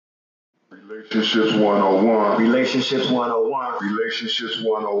Relationships 101. Relationships 101. Relationships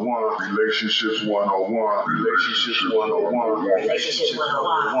 101. Relationships 101. Relationships 101. Relationships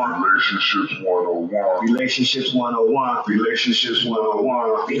 101. Relationships 101. Relationships 101. Relationships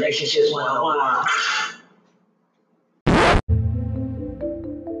 101. Relationships 101.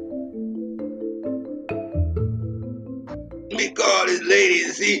 Let me call this lady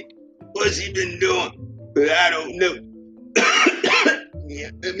and see what she been doing. But I don't know. Yeah,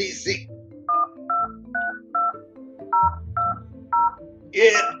 let me see.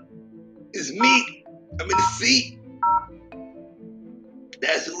 Yeah, it's me. I'm in the seat.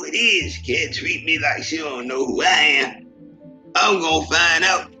 That's who it is. She can't treat me like she don't know who I am. I'm gonna find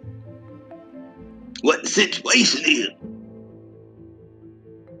out what the situation is.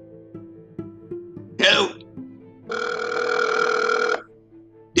 Hello?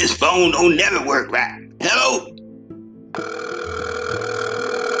 This phone don't never work right. Hello?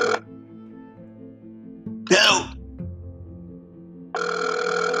 Hello?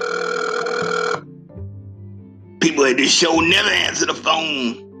 People at this show never answer the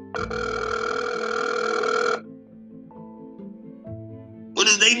phone. What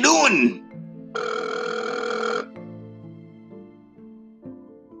is they doing?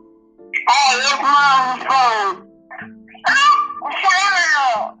 Hey, it's Mom's phone.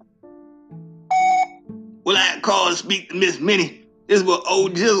 Well, I call and speak to Miss Minnie. This was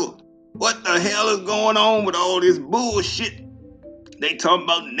old Jizzle. What the hell is going on with all this bullshit? They talking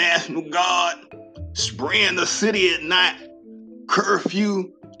about the National Guard, spraying the city at night,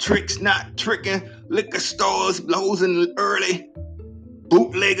 curfew, tricks not tricking, liquor stores closing early,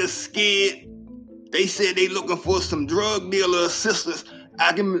 bootleggers scared. They said they looking for some drug dealer assistance.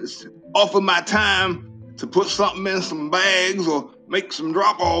 I can offer my time to put something in some bags or make some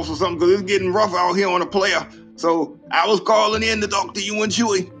drop-offs or something, because it's getting rough out here on the player. So I was calling in to talk to you and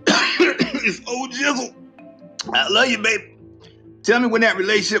Chewy. It's old Jizzle. I love you, baby. Tell me when that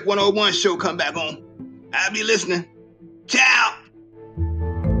Relationship 101 show come back on. I'll be listening. Ciao.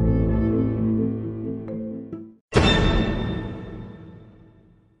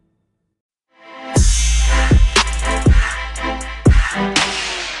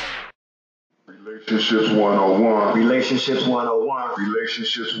 Relationships 101. Relationships 101.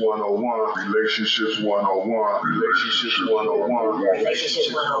 Relationships 101. Relationships 101. Relationships 101. Relationships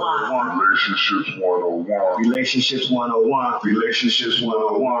 101. Relationships 101. Relationships 101. Relationships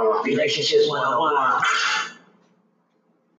 101. Relationships 101.